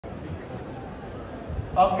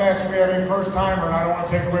Up next, we have a first-timer, and I don't want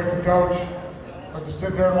to take away from Coach, but to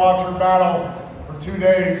sit there and watch her battle for 2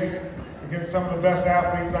 days against some of the best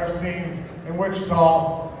athletes I've seen in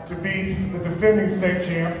Wichita to beat the defending state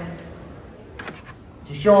champ,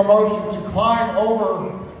 to show emotion, to climb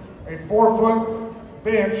over a 4-foot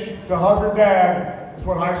bench to hug her dad is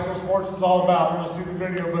what high school sports is all about. You'll see the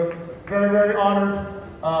video, but very, very honored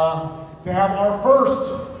to have our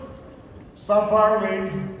first Sunflower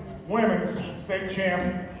League women's state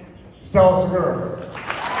champ, Stella Segura.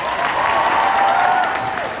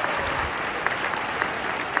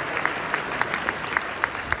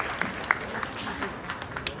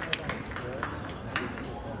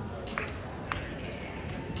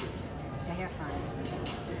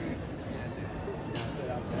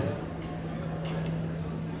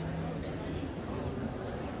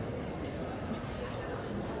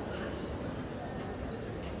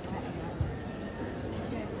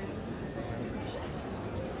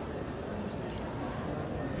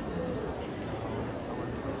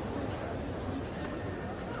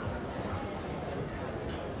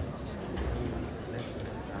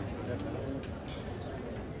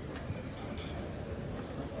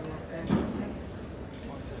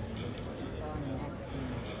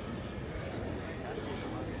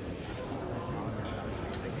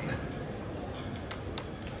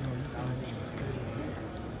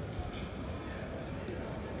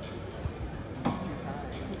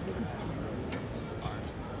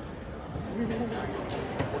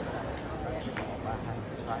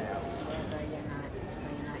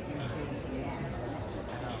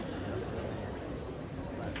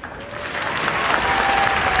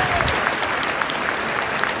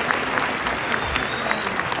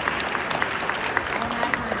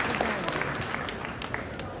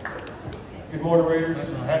 Good morning, Raiders.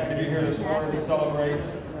 Happy to be here this morning to celebrate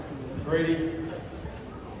Grady.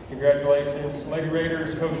 Congratulations. Lady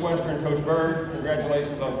Raiders, Coach Western, Coach Berg,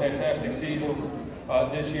 congratulations on fantastic seasons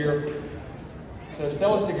this year. So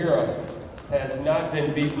Stella Segura has not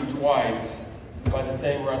been beaten twice by the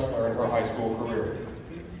same wrestler in her high school career.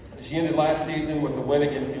 She ended last season with a win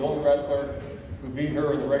against the only wrestler who beat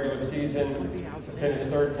her in the regular season to finish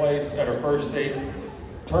 3rd place at her first state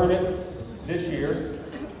tournament. This year,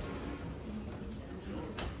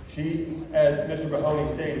 she, as Mr. Mahoney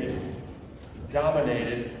stated,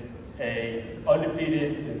 dominated a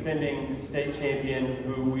undefeated defending state champion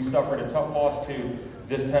who we suffered a tough loss to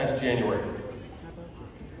this past January.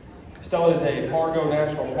 Stella is a Fargo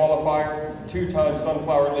National qualifier, 2-time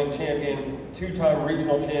Sunflower League champion, 2-time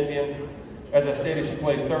regional champion. As I stated, she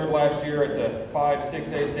placed 3rd last year at the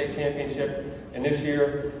 5-6A state championship, and this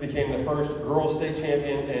year became the first girls state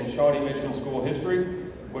champion in Shawnee Mission School history,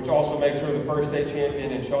 which also makes her the first state champion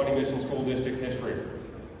in Shawnee Mission School District history.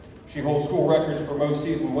 She holds school records for most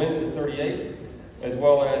season wins at 38, as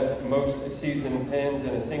well as most season pins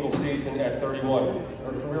in a single season at 31.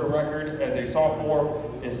 Her career record as a sophomore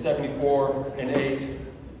is 74-8.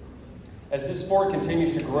 As this sport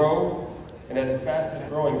continues to grow, and as the fastest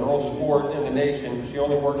growing girls sport in the nation, she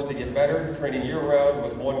only works to get better, training year-round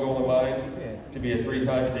with one goal in mind, to be a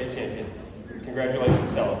 3-time state champion.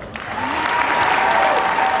 Congratulations, Stella.